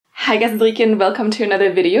Hi guys, it's Rike and welcome to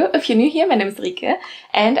another video. If you're new here, my name is Rike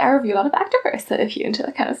and I review a lot of activewear, so if you're into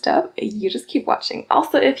that kind of stuff, you just keep watching.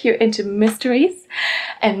 Also, if you're into mysteries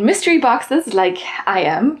and mystery boxes like I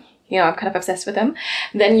am, you know, I'm kind of obsessed with them,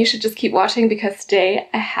 then you should just keep watching because today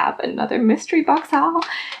I have another mystery box haul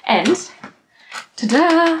and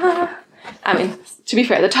ta-da! I mean, to be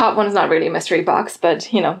fair, the top one is not really a mystery box,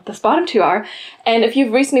 but you know, the bottom two are. And if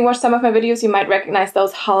you've recently watched some of my videos, you might recognize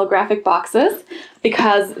those holographic boxes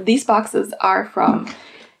because these boxes are from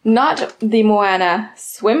not the Moana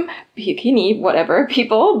Swim Bikini, whatever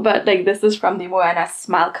people, but like this is from the Moana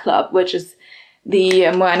Smile Club, which is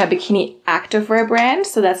the Moana Bikini Activewear brand.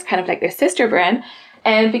 So that's kind of like their sister brand.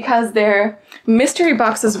 And because their mystery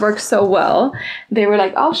boxes work so well, they were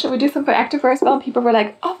like, oh, should we do some for activewear as well? And people were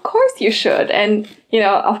like, of course you should. And, you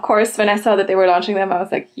know, of course, when I saw that they were launching them, I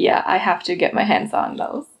was like, yeah, I have to get my hands on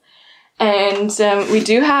those. And we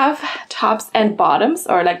do have tops and bottoms,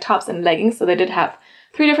 or like tops and leggings. So they did have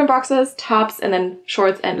 3 different boxes, tops and then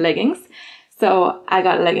shorts and leggings. So I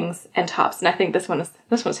got leggings and tops. And I think this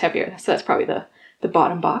one's heavier. So that's probably the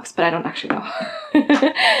bottom box, but I don't actually know.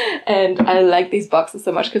 And I like these boxes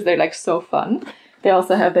so much because they're like so fun. They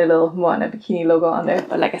also have their little Moana Bikini logo on there,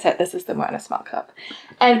 but like I said, this is the Moana Smile Club.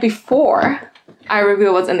 And before I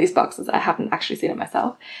reveal what's in these boxes, I haven't actually seen it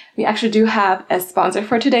myself. We actually do have a sponsor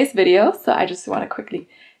for today's video, so I just want to quickly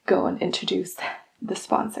go and introduce the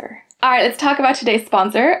sponsor. All right, let's talk about today's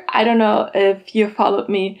sponsor. I don't know if you followed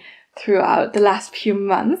me throughout the last few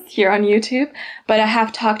months here on YouTube, but I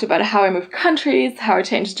have talked about how I moved countries, how I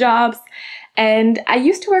changed jobs, and I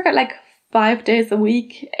used to work at like 5 days a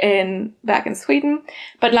week back in Sweden,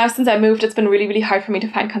 but now since I moved, it's been really hard for me to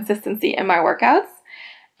find consistency in my workouts.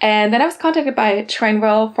 And then I was contacted by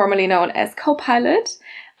Trainwell, formerly known as Copilot.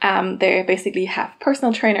 They basically have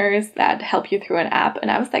personal trainers that help you through an app, and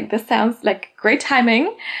I was like, this sounds like great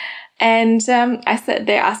timing. And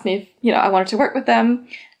they asked me if, you know, I wanted to work with them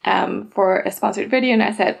for a sponsored video, and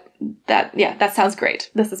I said that, yeah, that sounds great.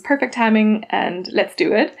 This is perfect timing and let's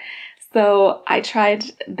do it. So I tried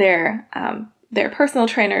their personal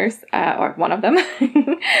trainers, or one of them.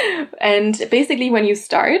 And basically when you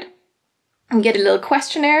start, you get a little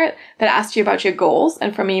questionnaire that asks you about your goals.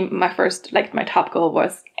 And for me, my top goal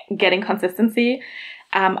was getting consistency.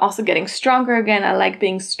 Also getting stronger again. I like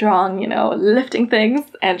being strong, you know, lifting things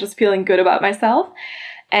and just feeling good about myself.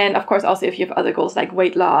 And of course, also if you have other goals like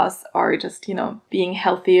weight loss or just, you know, being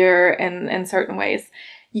healthier in certain ways,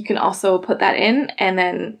 you can also put that in, and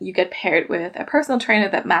then you get paired with a personal trainer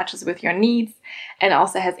that matches with your needs and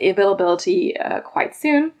also has availability quite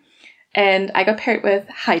soon. And I got paired with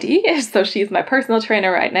Heidi, so she's my personal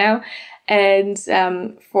trainer right now. And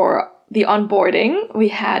for the onboarding, we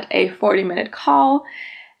had a 40-minute call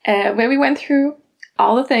where we went through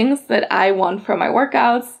all the things that I want from my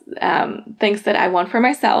workouts, things that I want for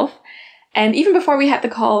myself. And even before we had the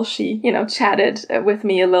call, she, you know, chatted with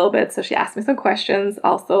me a little bit. So she asked me some questions,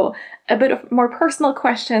 also a bit of more personal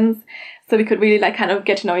questions. So we could really like kind of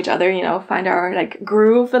get to know each other, you know, find our like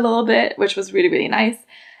groove a little bit, which was really nice.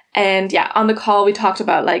 And yeah, on the call, we talked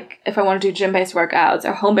about like if I want to do gym-based workouts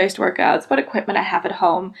or home-based workouts, what equipment I have at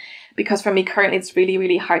home. Because for me currently, it's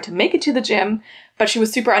really hard to make it to the gym. But she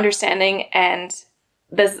was super understanding, and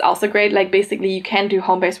this is also great. Like basically you can do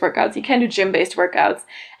home-based workouts, you can do gym-based workouts,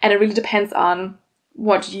 and it really depends on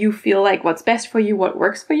what you feel like, what's best for you, what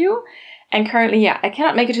works for you. And currently, yeah, I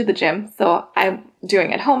cannot make it to the gym, so I'm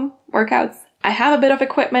doing at-home workouts. I have a bit of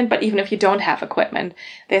equipment, but even if you don't have equipment,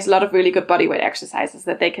 there's a lot of really good bodyweight exercises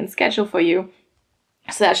that they can schedule for you.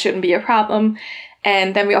 So that shouldn't be a problem.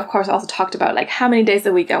 And then we of course also talked about like how many days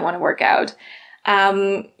a week I want to work out.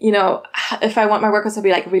 You know, if I want my workouts to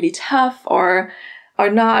be like really tough or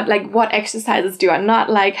not, like what exercises do I not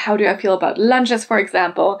like? How do I feel about lunges, for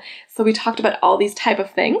example? So we talked about all these types of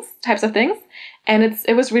things, and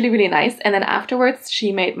it was really nice. And then afterwards,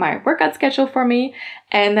 she made my workout schedule for me,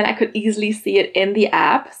 and then I could easily see it in the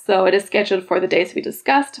app. So it is scheduled for the days we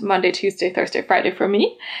discussed, Monday, Tuesday, Thursday, Friday for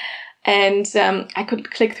me. And I could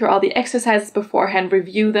click through all the exercises beforehand,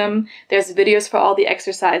 review them. There's videos for all the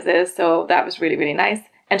exercises, so that was really nice.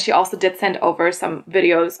 And she also did send over some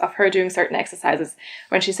videos of her doing certain exercises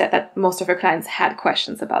when she said that most of her clients had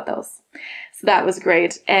questions about those. So that was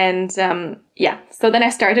great. And yeah, so then I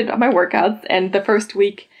started on my workouts, and the first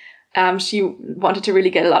week she wanted to really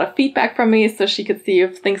get a lot of feedback from me so she could see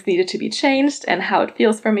if things needed to be changed and how it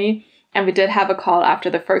feels for me. And we did have a call after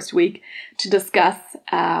the first week to discuss,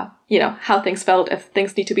 you know, how things felt, if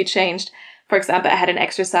things need to be changed. For example, I had an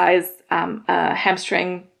exercise, a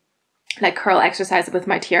hamstring like curl exercises with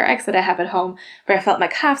my TRX that I have at home where I felt my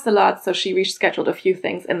calves a lot. So she rescheduled a few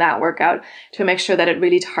things in that workout to make sure that it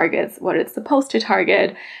really targets what it's supposed to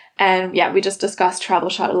target. And yeah, we just discussed travel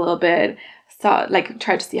shot a little bit. So like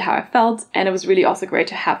tried to see how I felt. And it was really also great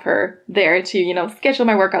to have her there to, you know, schedule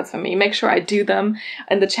my workouts for me, make sure I do them.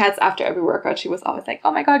 And the chats after every workout, she was always like,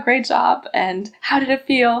 oh my God, great job. And how did it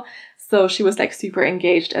feel? So she was like super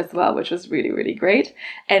engaged as well, which was really, really great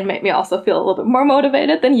and made me also feel a little bit more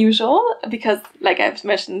motivated than usual because like I've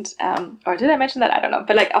mentioned, or did I mention that? I don't know.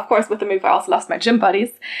 But like, of course, with the move, I also lost my gym buddies.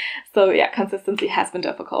 So yeah, consistency has been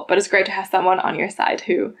difficult, but it's great to have someone on your side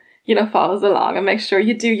who, you know, follows along and makes sure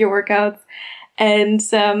you do your workouts. And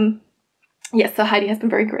yeah, so Heidi has been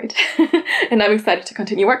very great and I'm excited to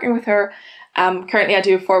continue working with her. Currently I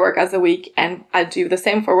do 4 workouts a week and I do the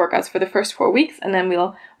same 4 workouts for the first 4 weeks and then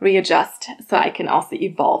we'll readjust so I can also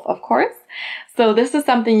evolve, of course. So this is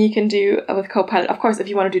something you can do with Copilot. Of course, if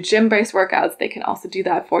you want to do gym-based workouts, they can also do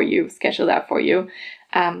that for you, schedule that for you.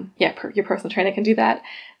 Your personal trainer can do that.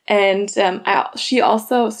 And she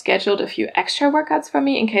also scheduled a few extra workouts for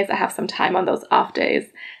me in case I have some time on those off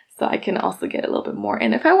days. So I can also get a little bit more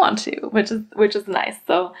in if I want to, which is nice.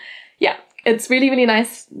 So yeah, it's really, really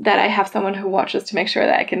nice that I have someone who watches to make sure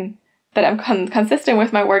that I'm consistent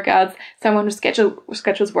with my workouts. Someone who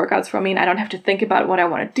schedules workouts for me and I don't have to think about what I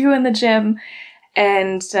want to do in the gym.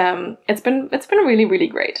 And it's been really, really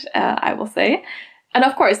great, I will say. And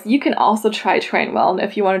of course, you can also try Trainwell. And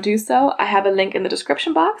if you want to do so, I have a link in the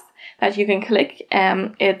description box that you can click.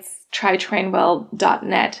 It's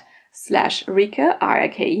trytrainwell.net/Rike,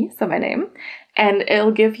 R-I-K-E, so my name. And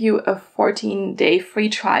it'll give you a 14-day free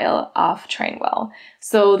trial of Trainwell.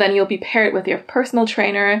 So then you'll be paired with your personal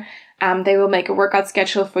trainer. They will make a workout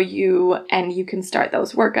schedule for you and you can start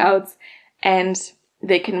those workouts and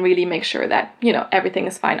they can really make sure that, you know, everything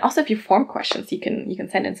is fine. Also, if you form questions, you can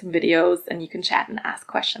send in some videos and you can chat and ask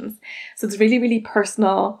questions. So it's really, really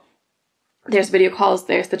personal. There's video calls,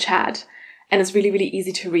 there's the chat. And it's really, really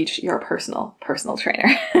easy to reach your personal trainer.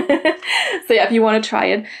 So yeah, if you want to try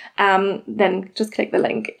it, then just click the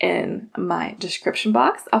link in my description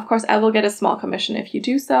box. Of course, I will get a small commission if you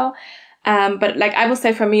do so. But like I will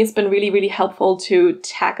say, for me, it's been really, really helpful to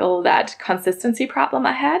tackle that consistency problem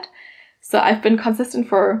I had. So I've been consistent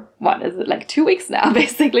for, what is it, like 2 weeks now,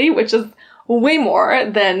 basically, which is way more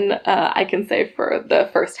than I can say for the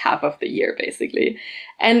first half of the year, basically.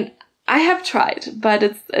 And I have tried, but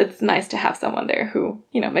it's nice to have someone there who,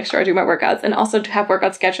 you know, makes sure I do my workouts and also to have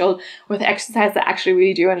workouts scheduled with exercise that I actually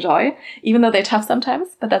really do enjoy, even though they're tough sometimes,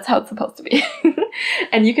 but that's how it's supposed to be.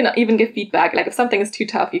 And you can even give feedback. Like if something is too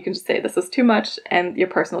tough, you can just say this is too much and your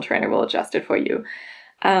personal trainer will adjust it for you.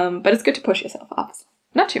 But it's good to push yourself, obviously.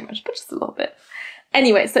 Not too much, but just a little bit.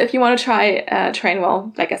 Anyway, so if you want to try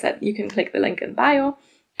Trainwell, like I said, you can click the link in bio.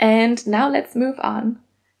 And now let's move on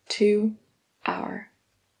to our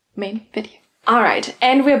main video. All right,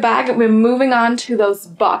 and we're back. We're moving on to those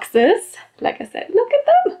boxes. Like I said, look at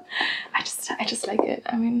them. I just like it.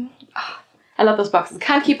 I mean, I love those boxes.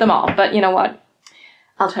 Can't keep them all, but you know what?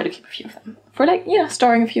 I'll try to keep a few of them for, like, you know,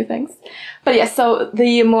 storing a few things. But yeah, so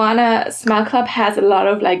the Moana Smile Club has a lot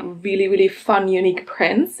of like really, really fun, unique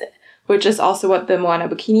prints, which is also what the Moana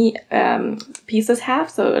Bikini pieces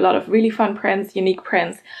have. So a lot of really fun prints, unique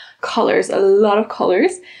prints, colors, a lot of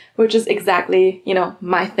colors, which is exactly, you know,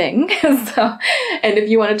 my thing. So, and if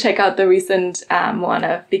you want to check out the recent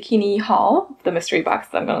Moana Bikini haul, the mystery box,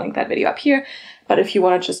 I'm going to link that video up here. But if you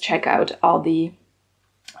want to just check out all the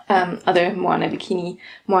other Moana Bikini,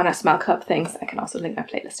 Moana Smile Club things, I can also link my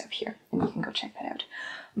playlist up here and you can go check that out.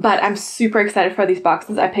 But I'm super excited for these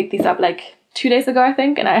boxes. I picked these up like 2 days ago, I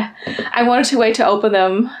think, and I wanted to wait to open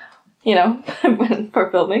them, you know,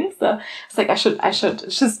 for filming. So it's like I should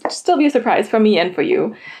just still be a surprise for me and for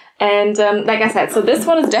you. And like I said, so this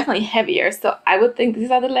one is definitely heavier. So I would think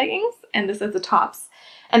these are the leggings and this is the tops.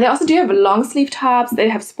 And they also do have long sleeve tops. They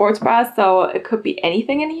have sports bras, so it could be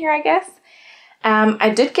anything in here, I guess. I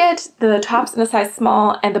did get the tops in a size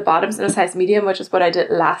small and the bottoms in a size medium, which is what I did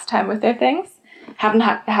last time with their things. Haven't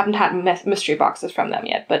had mystery boxes from them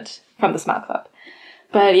yet, but from the Smile Club.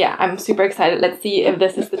 But yeah, I'm super excited. Let's see if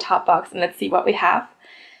this is the top box and let's see what we have.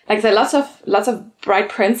 Like I said, lots of bright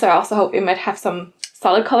prints. So I also hope we might have some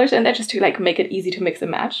solid colors in there just to like make it easy to mix and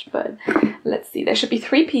match. But let's see, there should be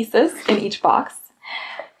 3 pieces in each box.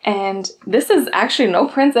 And this is actually no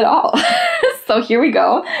prints at all. So here we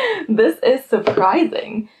go. This is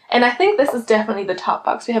surprising. And I think this is definitely the top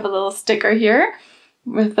box. We have a little sticker here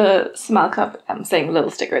with the Smile Club. I'm saying little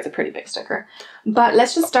sticker, it's a pretty big sticker. But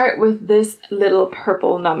let's just start with this little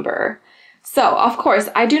purple number. So of course,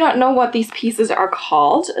 I do not know what these pieces are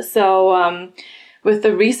called. So with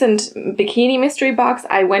the recent bikini mystery box,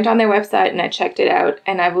 I went on their website and I checked it out,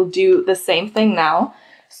 and I will do the same thing now.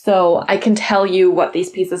 So I can tell you what these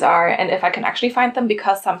pieces are and if I can actually find them,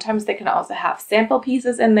 because sometimes they can also have sample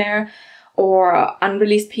pieces in there or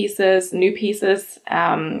unreleased pieces, new pieces,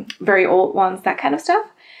 very old ones, that kind of stuff.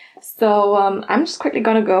 So I'm just quickly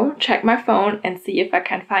gonna go check my phone and see if I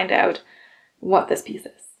can find out what this piece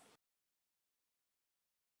is.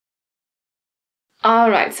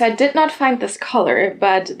 Alright, so I did not find this color,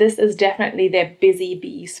 but this is definitely their Busy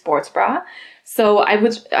Bee sports bra. So I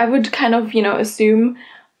would kind of, you know, assume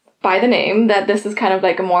by the name that this is kind of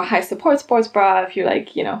like a more high support sports bra if you're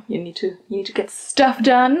like, you know, you need to get stuff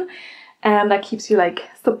done, and that keeps you like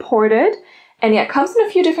supported. And yeah, it comes in a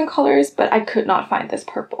few different colors, but I could not find this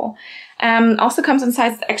purple. Also comes in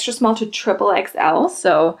sizes extra small to triple XL,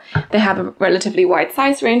 so they have a relatively wide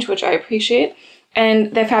size range, which I appreciate.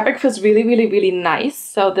 And their fabric feels really, really, really nice.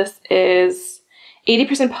 So this is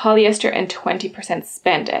 80% polyester and 20%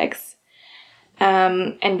 spandex.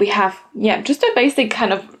 And we have, yeah, just a basic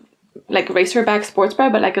kind of like racerback sports bra,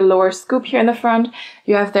 but like a lower scoop here in the front.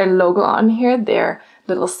 You have their logo on here, their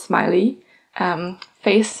little smiley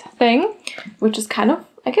face thing, which is kind of,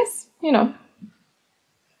 I guess, you know,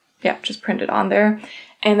 yeah, just printed on there.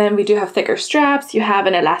 And then we do have thicker straps. You have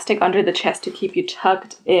an elastic under the chest to keep you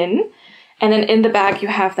tucked in. And then in the back, you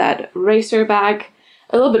have that racer back,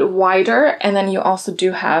 a little bit wider. And then you also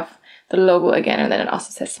do have the logo again. And then it also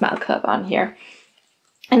says Smile Club on here.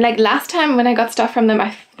 And like last time when I got stuff from them,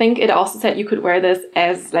 I think it also said you could wear this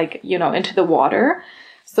as like, you know, into the water.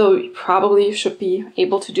 So you probably should be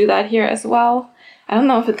able to do that here as well. I don't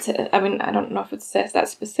know if it's, I mean, I don't know if it says that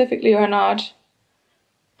specifically or not.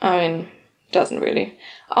 I mean, doesn't really.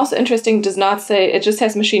 Also interesting, does not say, it just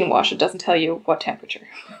says machine wash. It doesn't tell you what temperature.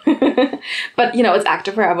 But you know, it's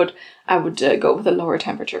activewear. I would go with a lower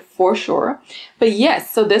temperature for sure. But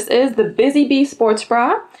yes, so this is the Busy Bee sports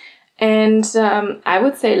bra. And I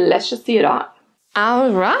would say let's just see it on.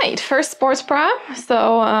 All right, first sports bra.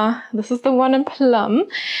 So this is the one in plum.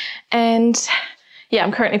 And yeah,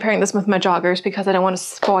 I'm currently pairing this with my joggers because I don't want to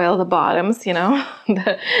spoil the bottoms, you know,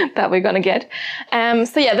 that we're gonna get.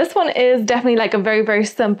 So yeah, this one is definitely like a very, very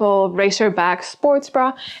simple racer back sports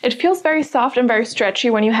bra. It feels very soft and very stretchy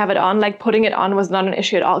when you have it on. Like putting it on was not an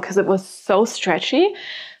issue at all because it was so stretchy.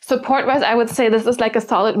 Support-wise, I would say this is like a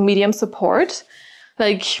solid medium support.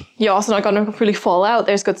 Like you're also not gonna really fall out.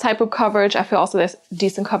 There's good side boob coverage. I feel also there's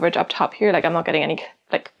decent coverage up top here. Like I'm not getting any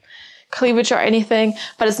like cleavage or anything,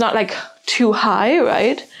 but it's not like too high,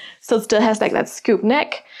 right? So it still has like that scoop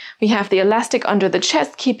neck. We have the elastic under the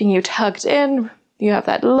chest, keeping you tucked in. You have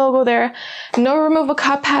that logo there. No removable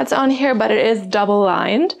cup pads on here, but it is double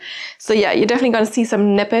lined. So yeah, you're definitely gonna see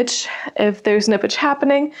some nippage if there's nippage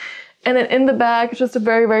happening. And then in the back, just a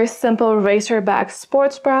very, very simple racer back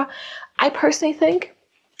sports bra. I personally think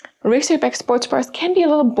racer back sports bras can be a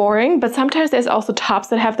little boring, but sometimes there's also tops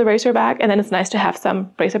that have the racer back, and then it's nice to have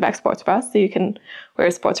some racer back sports bras so you can wear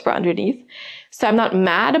a sports bra underneath. So I'm not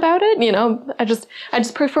mad about it, you know, I just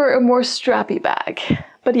prefer a more strappy bag.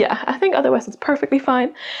 But yeah, I think otherwise it's perfectly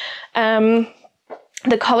fine.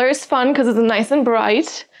 The color is fun because it's nice and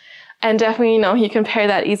bright, and definitely, you know, you can pair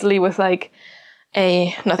that easily with like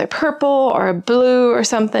another purple or a blue or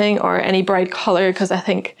something, or any bright color, because I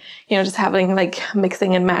think, you know, just having like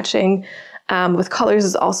mixing and matching with colors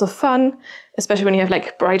is also fun, especially when you have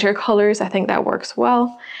like brighter colors. I think that works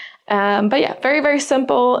well. But yeah, very, very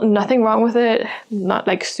simple, nothing wrong with it, not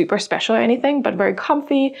like super special or anything, but very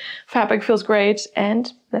comfy, fabric feels great,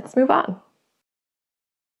 and let's move on.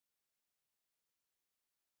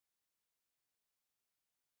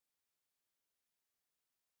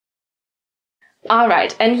 All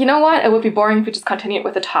right, and you know what? It would be boring if we just continued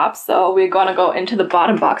with the top, so we're gonna go into the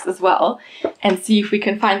bottom box as well and see if we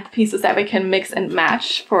can find pieces that we can mix and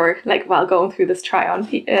match for like while going through this try-on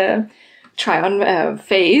phase,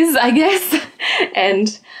 I guess.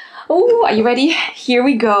 And oh, are you ready? Here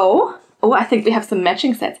we go. Oh, I think we have some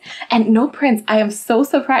matching sets and no prints. I am so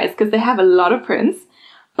surprised because they have a lot of prints,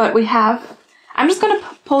 but we have. I'm just gonna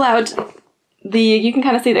pull out the. You can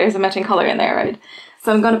kind of see there's a matching color in there, right?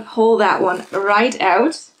 So I'm going to pull that one right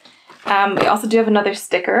out. We also do have another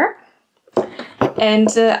sticker. And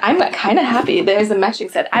I'm kind of happy there's a matching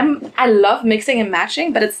set. I love mixing and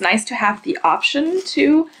matching, but it's nice to have the option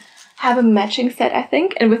to have a matching set, I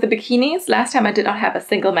think. And with the bikinis, last time I did not have a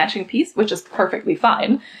single matching piece, which is perfectly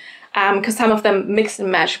fine, because some of them mix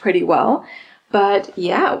and match pretty well. But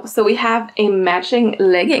yeah, so we have a matching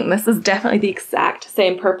legging. This is definitely the exact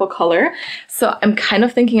same purple color. So I'm kind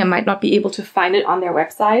of thinking I might not be able to find it on their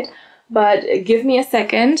website, but give me a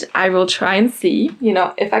second. I will try and see, you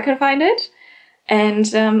know, if I can find it. and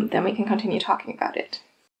then we can continue talking about it.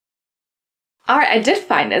 Alright, I did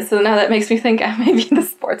find it, so now that makes me think maybe the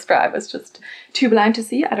sports bra I was just too blind to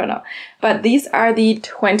see, I don't know. But these are the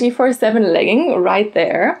 24/7 legging right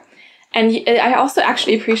there. And I also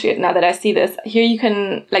actually appreciate now that I see this. Here you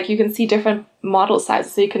can see different model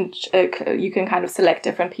sizes, so you can kind of select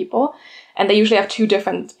different people. And they usually have two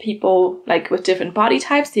different people like with different body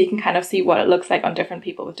types, so you can kind of see what it looks like on different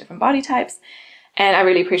people with different body types. And I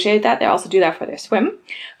really appreciate that. They also do that for their swim.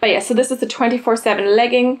 But yeah, so this is the 24/7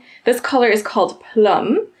 legging. This color is called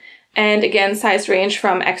Plum. And again, size ranges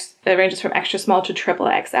from extra small to triple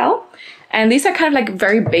XL. And these are kind of like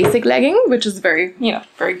very basic legging, which is very,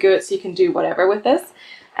 very good. So you can do whatever with this.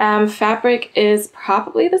 Fabric is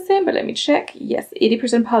probably the same, but let me check. Yes,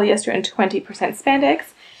 80% polyester and 20% spandex.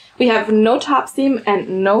 We have no top seam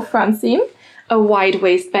and no front seam. A wide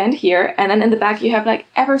waistband here, and then in the back you have like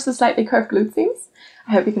ever so slightly curved glute seams.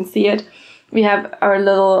 I hope you can see it. We have our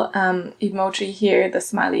little emoji here, the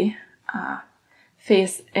smiley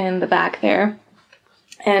face in the back there.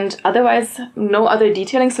 And otherwise, no other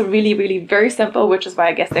detailing, so really, really very simple, which is why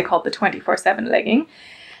I guess they called the 24/7 legging.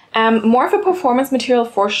 More of a performance material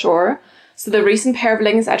for sure. So the recent pair of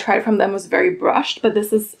leggings I tried from them was very brushed, but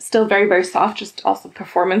this is still very, very soft, just also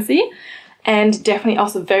performance-y. And definitely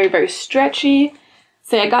also very, very stretchy.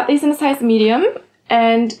 So I got these in a size medium,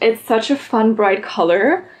 and it's such a fun, bright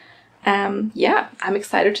color. Yeah, I'm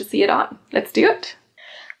excited to see it on. Let's do it.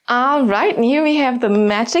 All right, and here we have the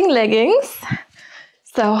matching leggings.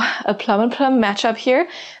 So a plum and plum match up here.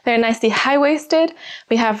 They're nicely high-waisted.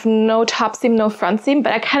 We have no top seam, no front seam,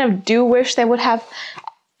 but I kind of do wish they would have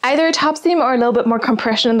either a top seam or a little bit more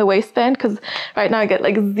compression in the waistband, because right now I get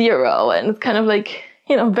like 0, and it's kind of like,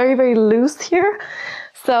 very, very loose here.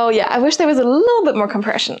 So yeah, I wish there was a little bit more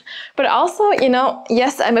compression. But also,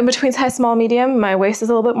 yes, I'm in between size small, medium. My waist is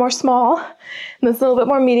a little bit more small, and it's a little bit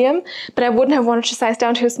more medium, but I wouldn't have wanted to size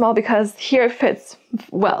down too small because here it fits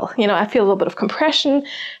well. I feel a little bit of compression,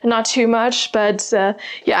 not too much, but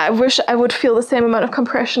yeah, I wish I would feel the same amount of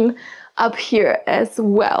compression up here as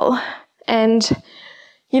well. And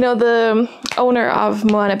the owner of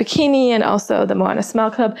Moana Bikini and also the Moana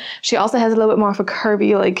Smile Club, she also has a little bit more of a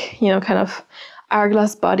curvy, like, kind of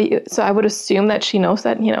hourglass body. So I would assume that she knows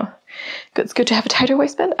that, it's good to have a tighter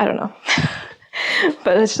waistband. I don't know.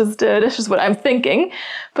 But that's just what I'm thinking.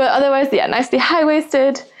 But otherwise, yeah, nicely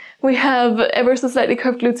high-waisted. We have ever so slightly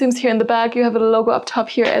curved glute seams here in the back. You have a logo up top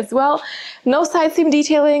here as well. No side seam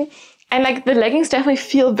detailing. And like the leggings definitely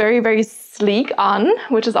feel very, very sleek on,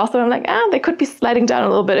 which is also, I'm like, they could be sliding down a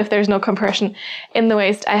little bit if there's no compression in the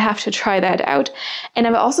waist. I have to try that out. And I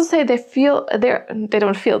would also say they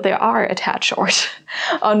are a tad short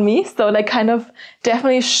on me. So like kind of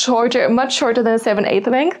definitely shorter, much shorter than a 7/8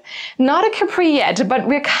 length. Not a capri yet, but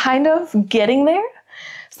we're kind of getting there.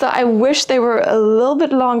 So I wish they were a little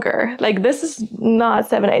bit longer. Like this is not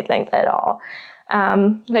 7/8 length at all.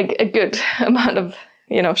 Like a good amount of,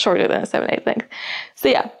 shorter than a 7/8 length. So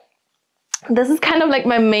yeah, this is kind of like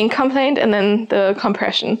my main complaint, and then the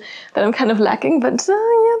compression that I'm kind of lacking. But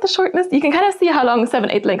yeah, the shortness, you can kind of see how long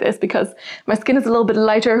 7/8 length is because my skin is a little bit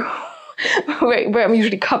lighter where I'm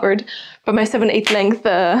usually covered by my 7/8 length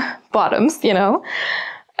bottoms,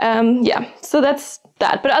 Yeah, so that's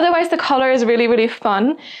that. But otherwise, the color is really, really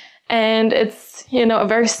fun. And it's, a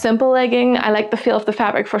very simple legging. I like the feel of the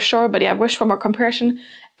fabric for sure, but yeah, I wish for more compression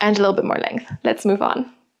and a little bit more length. Let's move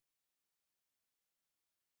on.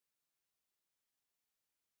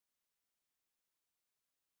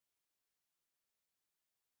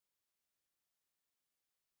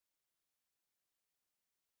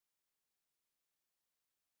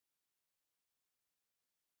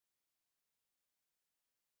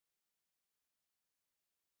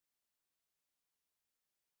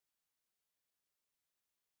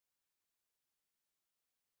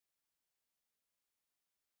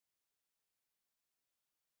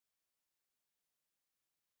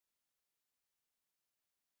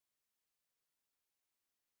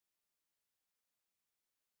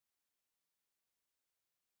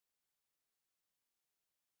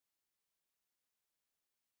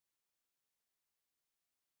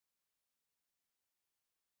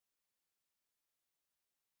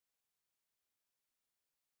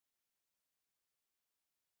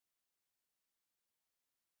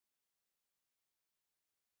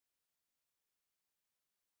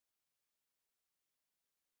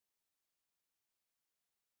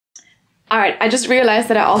 All right, I just realized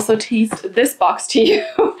that I also teased this box to you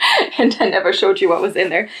and I never showed you what was in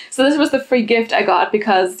there. So this was the free gift I got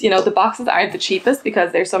because, you know, the boxes aren't the cheapest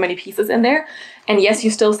because there's so many pieces in there. And yes,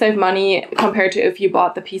 you still save money compared to if you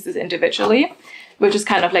bought the pieces individually, which is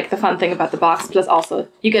kind of like the fun thing about the box. Plus also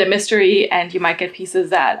you get a mystery and you might get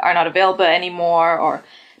pieces that are not available anymore or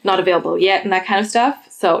not available yet and that kind of stuff.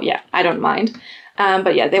 So yeah, I don't mind.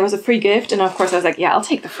 But yeah, there was a free gift and of course I was like, yeah, I'll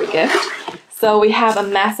take the free gift. So we have a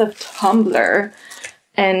massive tumbler,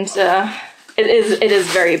 and it is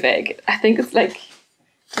very big. I think it's like,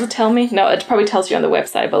 does it tell me? No, it probably tells you on the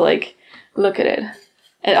website, but like, look at it.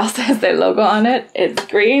 It also has their logo on it. It's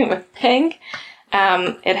green with pink.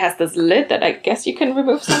 It has this lid that I guess you can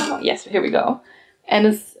remove somehow. Yes, here we go. And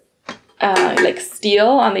it's like steel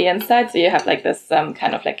on the inside, so you have like this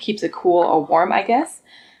kind of like keeps it cool or warm, I guess.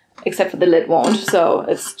 Except for the lid won't, so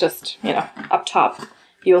it's just, you know, up top.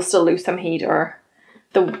 You'll still lose some heat or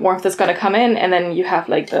the warmth is going to come in, and then you have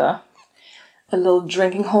like a little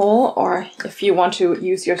drinking hole, or if you want to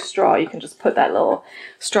use your straw, you can just put that little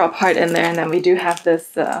straw part in there. And then we do have this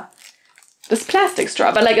this plastic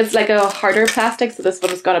straw, but like it's like a harder plastic, so this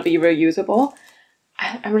one is going to be reusable.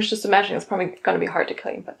 I was just imagining it's probably going to be hard to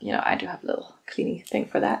clean, but you know, I do have a little cleaning thing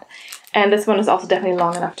for that. And this one is also definitely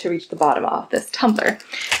long enough to reach the bottom of this tumbler.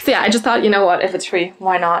 So yeah, I just thought, you know what, if it's free,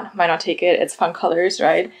 why not? Why not take it? It's fun colors,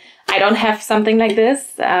 right? I don't have something like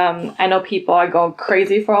this. I know people are going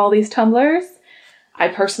crazy for all these tumblers. I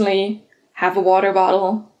personally have a water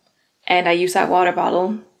bottle and I use that water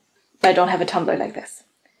bottle, but I don't have a tumbler like this.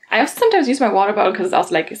 I also sometimes use my water bottle because it's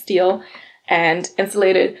also like steel and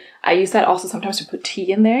insulated. I use that also sometimes to put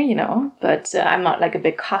tea in there, you know, but I'm not like a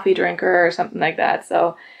big coffee drinker or something like that.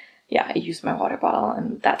 So yeah, I use my water bottle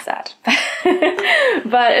and that's that.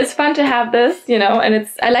 But it's fun to have this, you know, and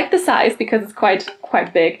I like the size because it's quite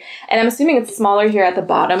big. And I'm assuming it's smaller here at the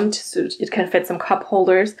bottom so it can fit some cup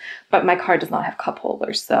holders, but my car does not have cup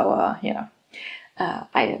holders. So, you know,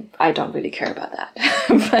 I don't really care about that.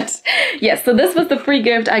 But yes, so this was the free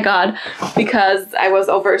gift I got because I was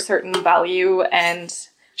over a certain value and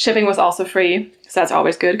shipping was also free. So that's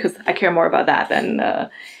always good because I care more about that than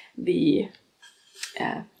the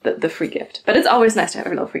free gift. But it's always nice to have a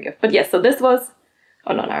little free gift. But yes, so this was,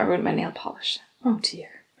 oh no, I ruined my nail polish. Oh dear.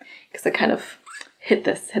 Because I kind of hit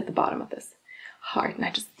the bottom of this hard and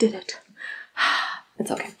I just did it.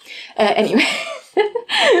 It's okay. Anyway.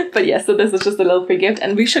 But yeah, so this is just a little free gift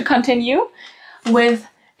and we should continue with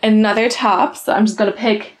another top. So I'm just gonna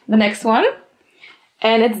pick the next one.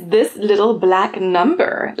 And it's this little black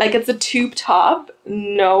number. Like it's a tube top,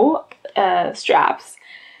 no straps.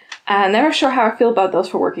 I'm never sure how I feel about those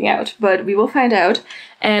for working out, but we will find out.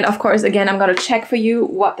 And of course, again, I'm gonna check for you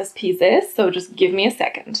what this piece is. So just give me a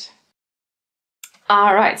second.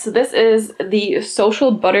 All right, so this is the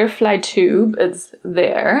Social Butterfly Tube. It's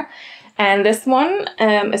there. And this one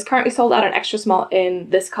is currently sold out in extra small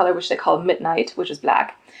in this color, which they call Midnight, which is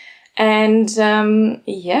black. And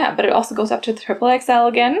yeah, but it also goes up to XXL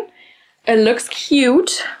again. It looks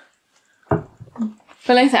cute.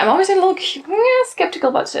 But like I said, I'm always a little skeptical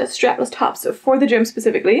about strapless tops for the gym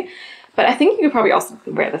specifically. But I think you could probably also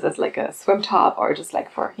wear this as like a swim top or just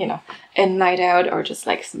like for, you know, a night out or just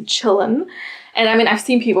like some chillin'. And I mean, I've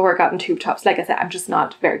seen people work out in tube tops. Like I said, I'm just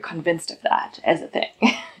not very convinced of that as a thing.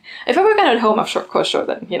 If I work out at home, of course, sure,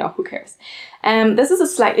 then, you know, who cares? This is a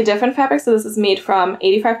slightly different fabric. So this is made from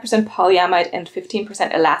 85% polyamide and 15%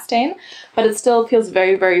 elastane. But it still feels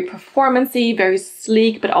very, very performance-y, very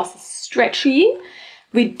sleek, but also stretchy.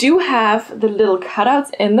 We do have the little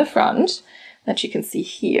cutouts in the front that you can see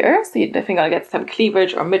here. So you're definitely gonna get some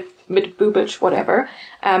cleavage or mid-boobage, whatever.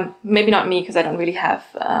 Maybe not me because I don't really have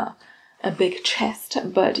a big chest,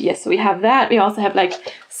 but yes, so we have that. We also have like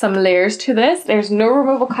some layers to this. There's no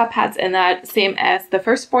removable cup pads in that, same as the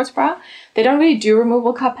first sports bra. They don't really do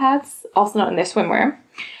removable cup pads, also not in their swimwear.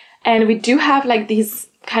 And we do have like these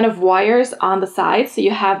kind of wires on the side, so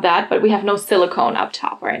you have that, but we have no silicone up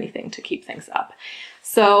top or anything to keep things up.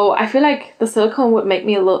 So I feel like the silicone would make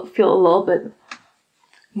me feel a little bit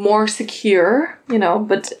more secure, you know,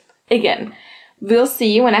 but again, we'll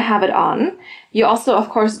see when I have it on. You also, of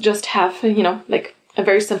course, just have, you know, like a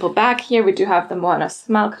very simple back here. We do have the Moana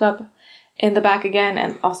Smile Club in the back again,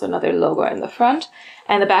 and also another logo in the front.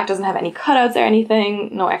 And the back doesn't have any cutouts or anything,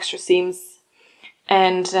 no extra seams.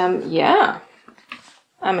 And yeah,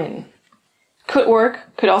 I mean, could work,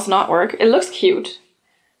 could also not work. It looks cute.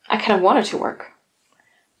 I kind of want it to work,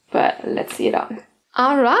 but let's see it on.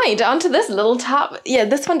 All right, onto this little top. Yeah,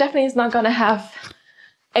 this one definitely is not gonna have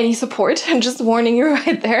any support. I'm just warning you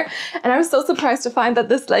right there. And I was so surprised to find that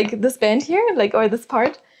this, like, this band here, like, or this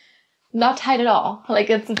part not tight at all. Like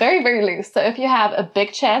it's very, very loose. So if you have a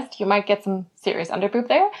big chest, you might get some serious underboob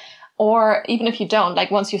there. Or even if you don't, like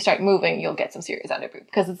once you start moving, you'll get some serious underboob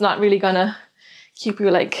because it's not really gonna keep you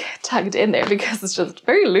like tugged in there because it's just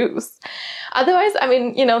very loose. Otherwise, I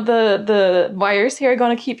mean, you know, the wires here are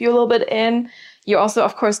gonna keep you a little bit in. You also,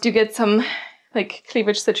 of course, do get some like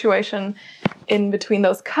cleavage situation in between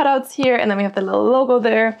those cutouts here. And then we have the little logo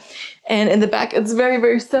there. And in the back, it's very,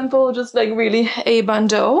 very simple, just like really a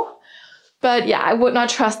bandeau. But yeah, I would not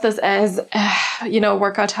trust this as, you know,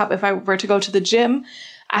 workout top if I were to go to the gym.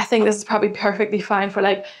 I think this is probably perfectly fine for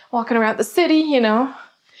like walking around the city, you know,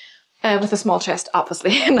 with a small chest,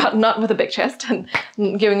 obviously, not with a big chest, and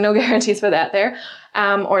giving no guarantees for that there.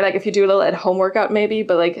 Or like if you do a little at-home workout maybe,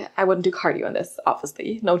 but like I wouldn't do cardio in this,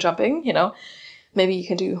 obviously, no jumping, you know. Maybe you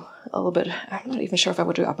can do a little bit, I'm not even sure if I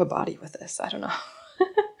would do upper body with this, I don't know.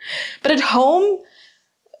 But at home,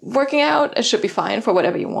 working out, it should be fine for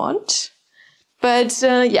whatever you want. But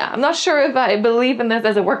yeah, I'm not sure if I believe in this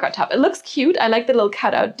as a workout top. It looks cute. I like the little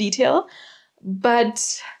cutout detail.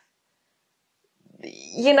 But,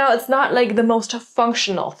 you know, it's not like the most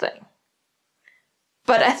functional thing.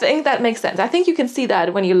 But I think that makes sense. I think you can see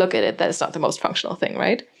that when you look at it, that it's not the most functional thing,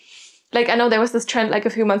 right? Like, I know there was this trend like a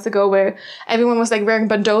few months ago where everyone was like wearing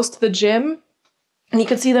bandeaus to the gym. And you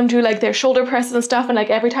could see them do like their shoulder presses and stuff. And like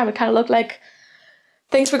every time it kind of looked like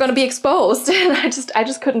things were going to be exposed, and I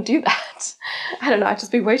just couldn't do that. I don't know, I'd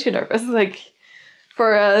just be way too nervous, like,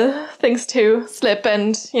 for things to slip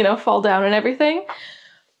and, you know, fall down and everything.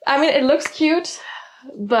 I mean, it looks cute,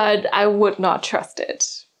 but I would not trust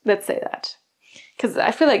it. Let's say that. Because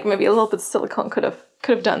I feel like maybe a little bit of silicone could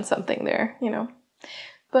have done something there, you know.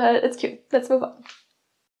 But it's cute. Let's move on.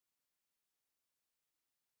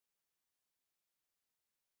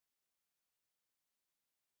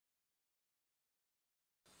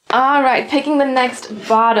 All right, picking the next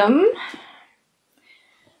bottom.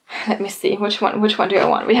 Let me see, which one do I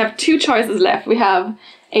want? We have two choices left. We have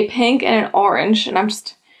a pink and an orange, and I'm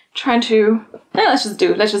just trying to, let's just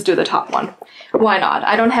do the top one. Why not?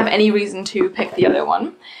 I don't have any reason to pick the other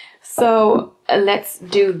one. So let's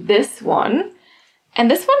do this one.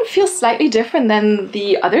 And this one feels slightly different than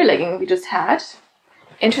the other legging we just had.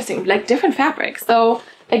 Interesting, like different fabric. So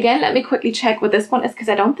again, let me quickly check what this one is because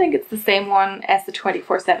I don't think it's the same one as the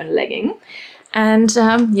 24/7 legging. And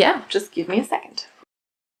yeah, just give me a second.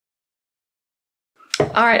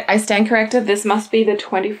 All right, I stand corrected. This must be the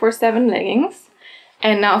 24/7 leggings.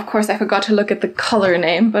 And now, of course, I forgot to look at the color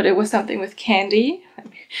name, but it was something with candy.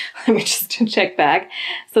 Let me just check back.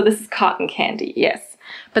 So this is cotton candy, yes.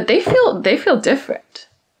 But they feel different.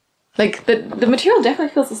 Like the material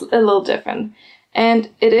definitely feels a little different. And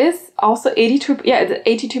it is also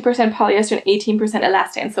 82% polyester and 18%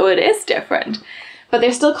 elastane, so it is different. But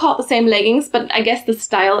they're still called the same leggings, but I guess the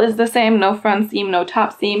style is the same. No front seam, no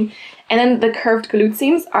top seam. And then the curved glute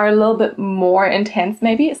seams are a little bit more intense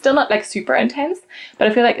maybe. It's still not like super intense, but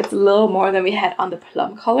I feel like it's a little more than we had on the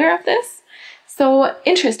plum color of this. So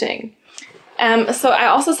interesting. So I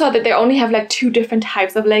also saw that they only have like two different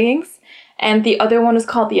types of leggings. And the other one is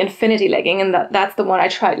called the Infinity legging, and that's the one I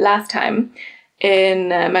tried last time in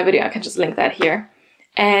my video. I can just link that here.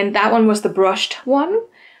 And that one was the brushed one.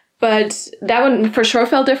 But that one for sure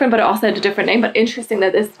felt different, but it also had a different name. But interesting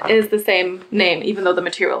that this is the same name, even though the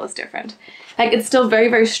material is different. Like, it's still very,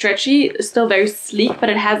 very stretchy, it's still very sleek, but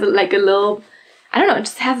it has like a little, I don't know, it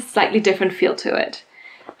just has a slightly different feel to it.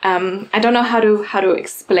 I don't know how to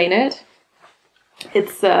explain it.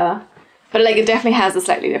 It's but like it definitely has a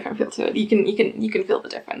slightly different feel to it. You can feel the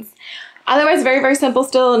difference. Otherwise, very, very simple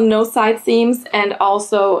still, no side seams, and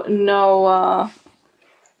also no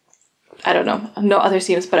I don't know, no other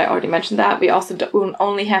seams, but I already mentioned that. We also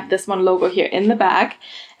only have this one logo here in the back,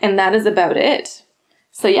 and that is about it.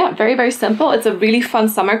 So yeah, very, very simple. It's a really fun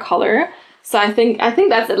summer color. So I think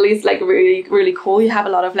that's at least like really, really cool. You have a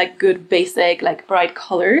lot of like good basic, like bright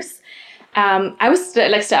colors. I was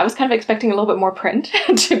kind of expecting a little bit more print,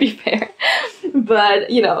 to be fair,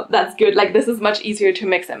 but you know, that's good. Like, this is much easier to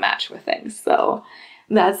mix and match with things. So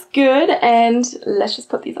that's good. And let's just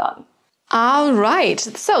put these on. All right,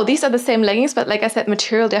 so these are the same leggings, but like I said,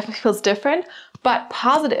 material definitely feels different. But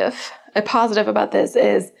a positive about this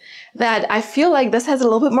is that I feel like this has a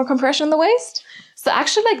little bit more compression in the waist. So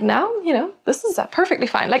actually, like now, you know, this is perfectly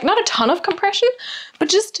fine. Like, not a ton of compression, but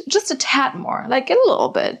just a tad more, like a little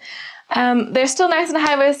bit. They're still nice and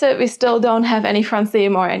high-waisted. We still don't have any front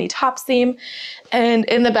seam or any top seam. And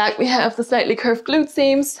in the back, we have the slightly curved glute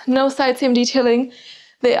seams, no side seam detailing.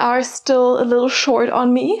 They are still a little short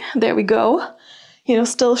on me. There we go. You know,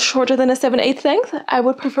 still shorter than a 7/8 length. I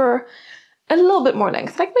would prefer a little bit more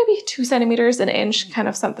length, like maybe 2 centimeters, an inch, kind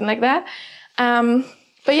of something like that.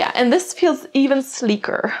 But yeah, and this feels even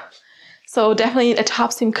sleeker. So definitely a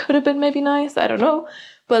top seam could have been maybe nice, I don't know.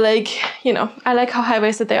 But like, you know, I like how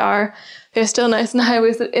high-waisted they are. They're still nice and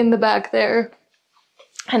high-waisted in the back there.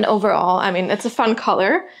 And overall, I mean, it's a fun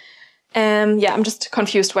color. Yeah, I'm just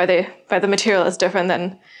confused why the material is different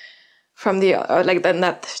than from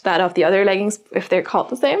that of the other leggings, if they're called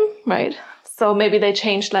the same, right? So maybe they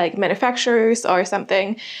changed like manufacturers or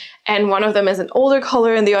something, and one of them is an older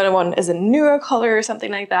color and the other one is a newer color or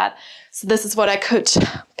something like that. So this is what I could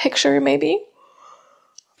picture maybe.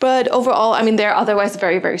 But overall, I mean, they're otherwise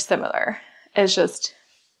very, very similar. It's just,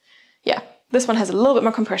 yeah, this one has a little bit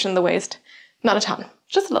more compression in the waist. Not a ton,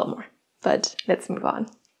 just a little more. But let's move on.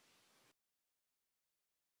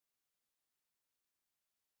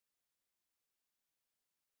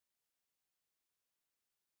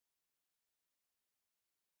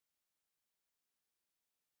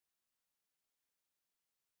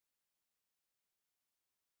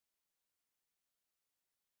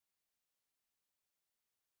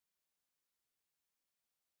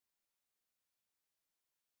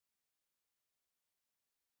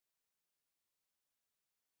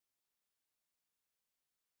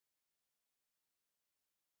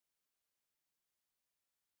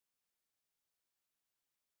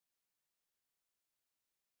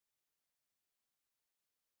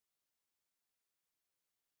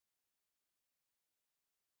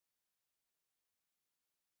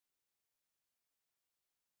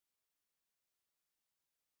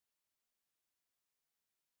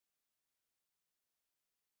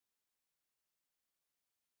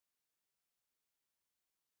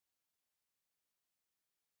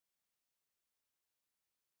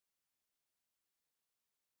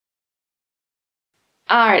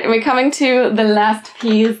 All right, and we're coming to the last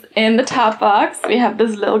piece in the top box. We have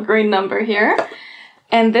this little green number here.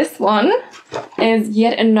 And this one is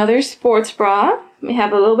yet another sports bra. We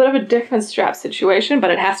have a little bit of a different strap situation,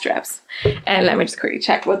 but it has straps. And let me just quickly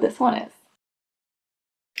check what this one is.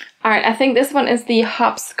 All right, I think this one is the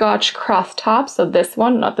Hopscotch Cross top. So this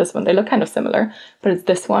one, not this one. They look kind of similar, but it's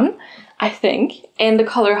this one, I think, in the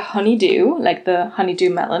color Honeydew, like the Honeydew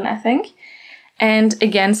Melon, I think. And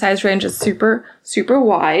again, size range is super, super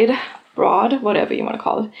wide, broad, whatever you want to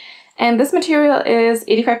call it. And this material is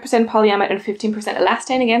 85% polyamide and 15%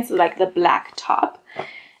 elastane, again, so like the black top.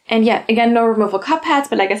 And yeah, again, no removable cup pads,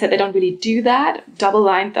 but like I said, they don't really do that. Double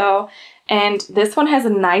lined though. And this one has a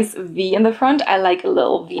nice V in the front. I like a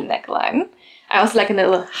little V neckline. I also like a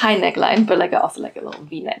little high neckline, but like I also like a little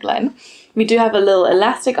V neckline. We do have a little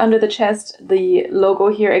elastic under the chest, the logo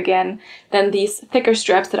here again, then these thicker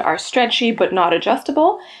straps that are stretchy but not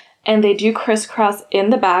adjustable, and they do crisscross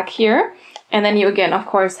in the back here. And then you again, of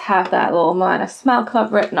course, have that little Moana Smile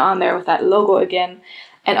Club written on there with that logo again,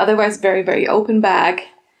 and otherwise very, very open bag.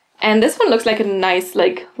 And this one looks like a nice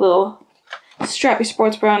like little strappy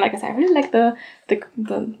sports bra, and like I said, I really like the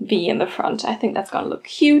V in the front. I think that's gonna look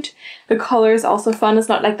cute. The color is also fun. It's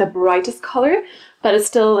not like the brightest color, but it's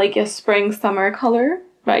still like a spring summer color,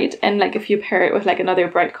 right? And like if you pair it with like another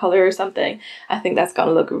bright color or something, I think that's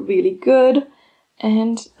gonna look really good.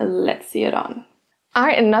 And let's see it on. All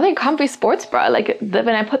right, another comfy sports bra. Like when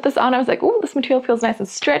I put this on, I was like, oh, this material feels nice and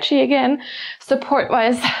stretchy again. Support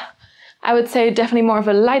wise, I would say definitely more of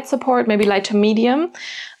a light support, maybe light to medium.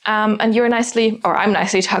 And you're nicely, or I'm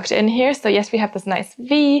nicely tucked in here. So yes, we have this nice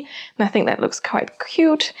V, and I think that looks quite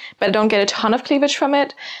cute, but I don't get a ton of cleavage from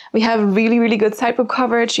it. We have really, really good side boob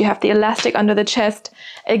coverage. You have the elastic under the chest.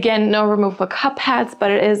 Again, no removable cup pads, but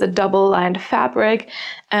it is a double lined fabric.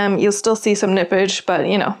 You'll still see some nippage, but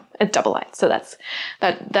you know, it's double lined. So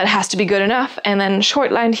that has to be good enough. And then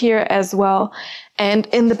short lined here as well. And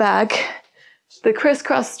in the back, the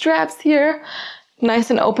crisscross straps here.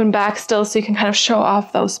 Nice and open back still, so you can kind of show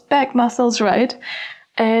off those back muscles, right?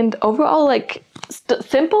 And overall, like,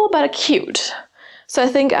 simple but cute. So I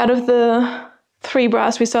think out of the 3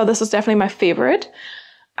 bras we saw, this was definitely my favorite.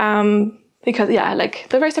 Because, yeah, like,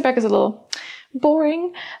 the racer back is a little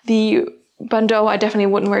boring. The bandeau I definitely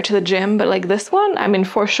wouldn't wear to the gym, but, like, this one, I mean,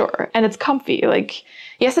 for sure. And it's comfy. Like,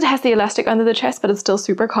 yes, it has the elastic under the chest, but it's still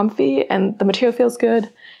super comfy, and the material feels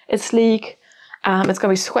good. It's sleek. It's going to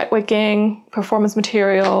be sweat wicking, performance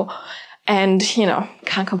material, and, you know,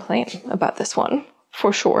 can't complain about this one,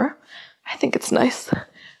 for sure. I think it's nice.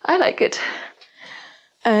 I like it.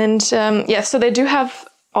 And, yeah, so they do have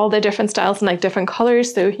all the different styles and, like, different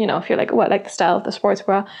colors. So, you know, if you're like, oh, I like the style of the sports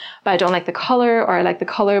bra, but I don't like the color, or I like the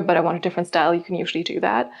color, but I want a different style, you can usually do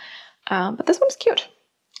that. But this one's cute.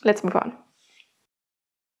 Let's move on.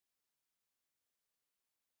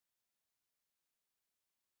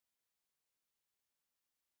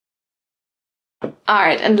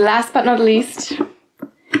 Alright, and last but not least,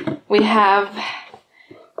 we have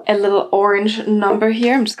a little orange number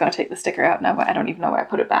here. I'm just going to take the sticker out now, but I don't even know where I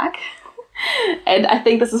put it back. And I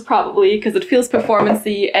think this is probably, because it feels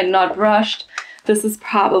performance-y and not rushed, this is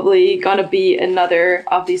probably going to be another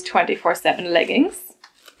of these 24/7 leggings.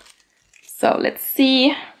 So let's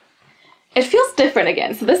see. It feels different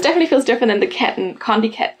again. So this definitely feels different than the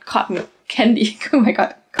cotton candy. Oh my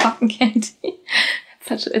god, cotton candy.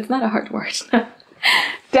 It's not a hard word.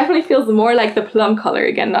 Definitely feels more like the plum color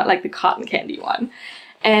again, not like the cotton candy one.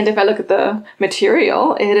 And if I look at the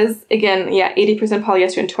material, it is, again, yeah, 80%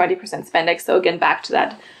 polyester and 20% spandex. So again, back to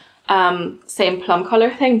that same plum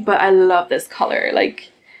color thing. But I love this color.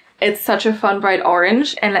 Like, it's such a fun, bright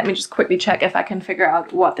orange. And let me just quickly check if I can figure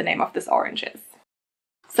out what the name of this orange is.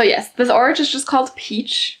 So yes, this orange is just called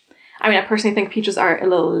Peach. I mean, I personally think peaches are a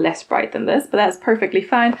little less bright than this, but that's perfectly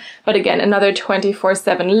fine. But again, another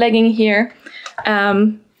 24/7 legging here.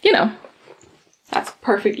 You know, that's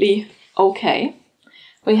perfectly okay.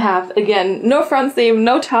 We have, again, no front seam,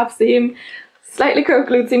 no top seam, slightly curved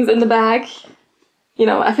glute seams in the back. You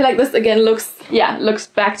know, I feel like this, again, looks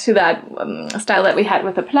back to that style that we had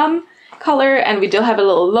with the plum color. And we do have a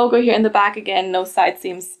little logo here in the back. Again, no side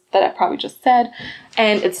seams that I probably just said.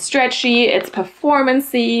 And it's stretchy, it's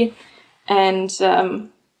performance-y. And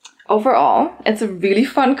overall, it's a really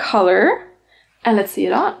fun color. And let's see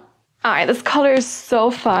it on. All right, this color is so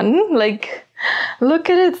fun. Like, look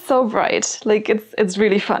at it, so bright. Like, it's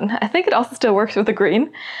really fun. I think it also still works with the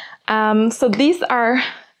green. So these are,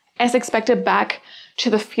 as expected, back to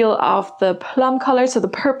the feel of the plum color, so the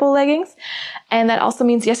purple leggings. And that also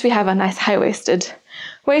means, yes, we have a nice high-waisted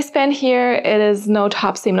waistband here. It is no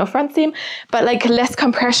top seam, no front seam, but like less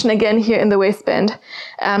compression again here in the waistband,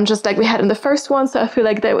 just like we had in the first one. So I feel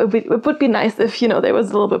like that it would be nice if, you know, there was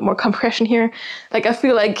a little bit more compression here. Like, I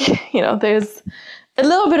feel like, you know, there's a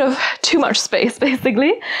little bit of too much space,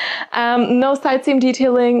 basically. No side seam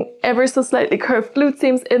detailing, ever so slightly curved glute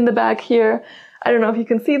seams in the back here. I don't know if you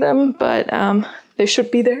can see them, but they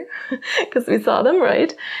should be there because we saw them,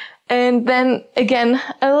 right? And then again,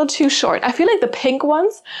 a little too short. I feel like the pink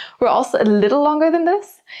ones were also a little longer than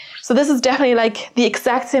this. So this is definitely like the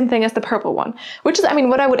exact same thing as the purple one, which is, I mean,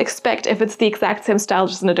 what I would expect if it's the exact same style,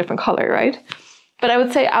 just in a different color, right? But I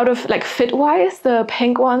would say out of like fit-wise, the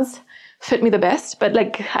pink ones fit me the best, but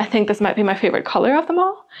like, I think this might be my favorite color of them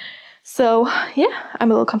all. So yeah,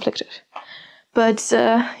 I'm a little conflicted, but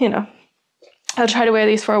you know, I'll try to wear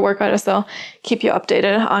these for a workout, so keep you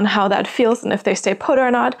updated on how that feels and if they stay put or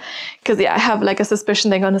not. Because yeah, I have like a suspicion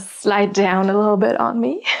they're going to slide down a little bit on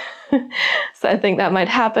me. So I think that might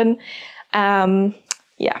happen.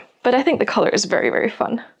 Yeah, but I think the color is very, very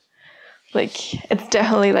fun. Like, it's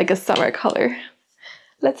definitely like a summer color.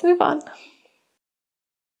 Let's move on.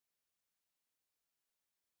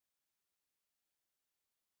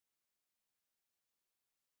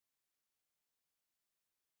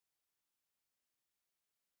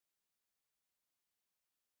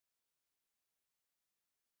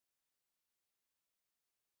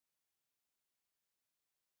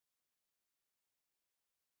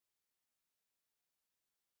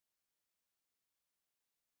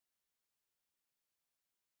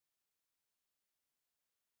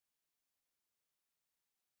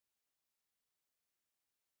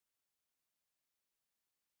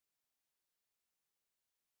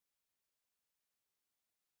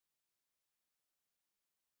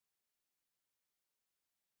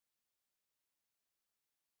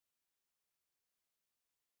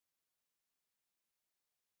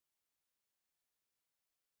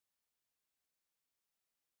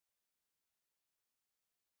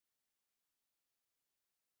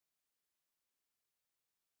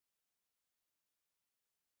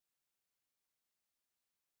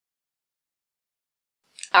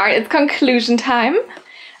 All right, it's conclusion time.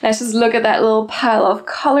 Let's just look at that little pile of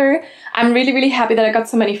color. I'm really, really happy that I got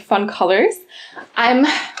so many fun colors. I'm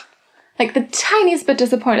like the tiniest bit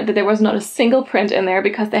disappointed that there was not a single print in there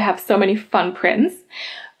because they have so many fun prints,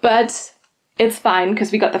 but it's fine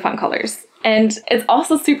because we got the fun colors. And it's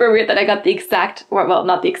also super weird that I got the exact, well,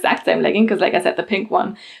 not the exact same legging, because like I said, the pink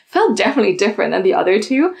one felt definitely different than the other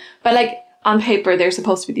two, but like on paper, they're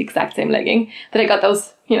supposed to be the exact same legging, that I got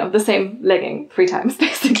those, you know, the same legging 3 times,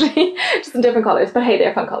 basically, just in different colors. But hey,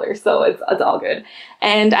 they're fun colors, so it's all good.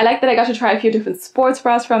 And I like that I got to try a few different sports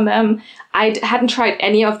bras from them. I hadn't tried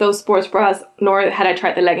any of those sports bras, nor had I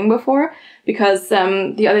tried the legging before, because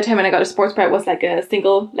the other time when I got a sports bra, it was like a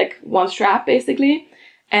single, like one strap, basically.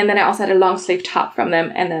 And then I also had a long sleeve top from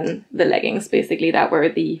them, and then the leggings, basically, that were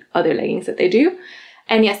the other leggings that they do.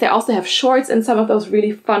 And yes, they also have shorts in some of those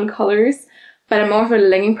really fun colors. but I'm more of a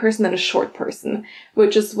legging person than a short person,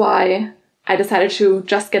 which is why I decided to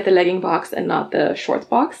just get the legging box and not the shorts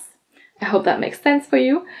box. I hope that makes sense for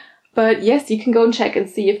you. But yes, you can go and check and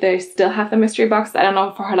see if they still have the mystery box. I don't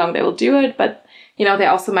know for how long they will do it, but you know, they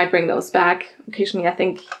also might bring those back occasionally. I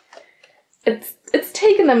think it's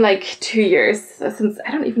taken them like 2 years since,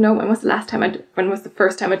 I don't even know when was the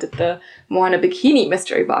first time I did the Moana Bikini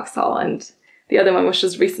mystery box haul, and the other one was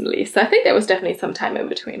just recently. So I think there was definitely some time in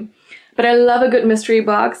between. But I love a good mystery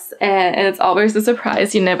box, and it's always a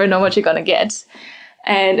surprise. You never know what you're gonna get.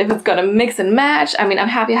 And if it's gonna mix and match, I mean, I'm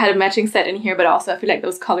happy I had a matching set in here, but also I feel like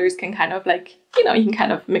those colors can kind of like, you know, you can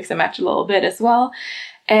kind of mix and match a little bit as well.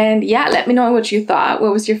 And yeah, let me know what you thought.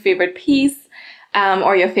 What was your favorite piece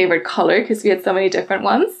or your favorite color? Because we had so many different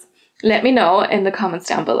ones. Let me know in the comments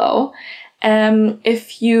down below.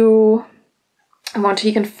 If you want to,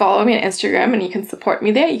 you can follow me on Instagram and you can support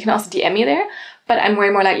me there. You can also DM me there. But I'm way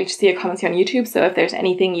more likely to see your comments here on YouTube. So if there's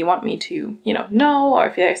anything you want me to, you know, or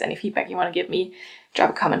if there's any feedback you want to give me, drop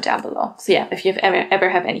a comment down below. So yeah, if you ever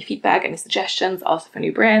have any feedback, any suggestions, also for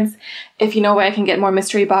new brands, if you know where I can get more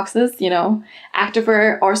mystery boxes, you know,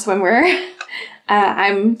 activewear or swimwear,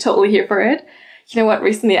 I'm totally here for it. You know what?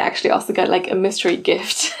 Recently I actually also got like a mystery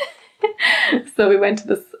gift. So we went to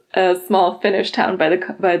this small Finnish town by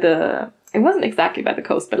the, it wasn't exactly by the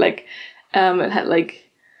coast, but like it had like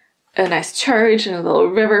a nice church and a little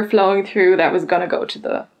river flowing through that was gonna go to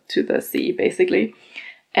the sea basically.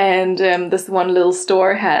 And this one little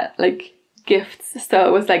store had like gifts, so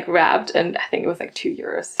it was like wrapped, and I think it was like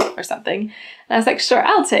 €2 or something. And I was like, sure,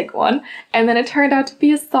 I'll take one. And then it turned out to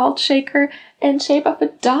be a salt shaker in shape of a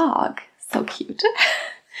dog. So cute.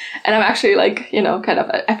 And I'm actually like, you know, kind of,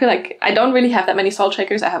 I feel like I don't really have that many salt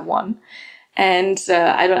shakers. I have one. And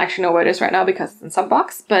I don't actually know where it is right now because it's in some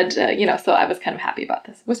box. But, you know, so I was kind of happy about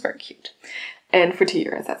this. It was very cute. And for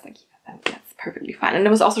 €2, that's like, yeah, that's perfectly fine. And it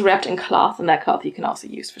was also wrapped in cloth, and that cloth you can also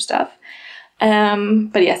use for stuff.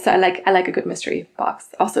 But yes, so I like a good mystery box.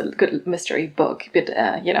 Also a good mystery book. But,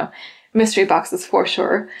 you know, mystery boxes for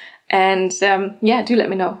sure. And yeah, do let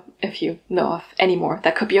me know if you know of any more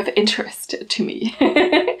that could be of interest to me.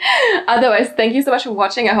 Otherwise, thank you so much for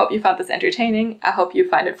watching. I hope you found this entertaining. I hope you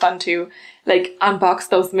find it fun to like unbox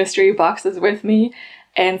those mystery boxes with me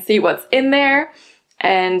and see what's in there.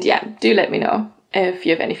 And yeah, do let me know if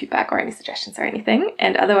you have any feedback or any suggestions or anything.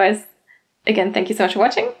 And otherwise, again, thank you so much for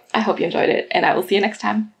watching. I hope you enjoyed it, and I will see you next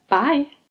time. Bye!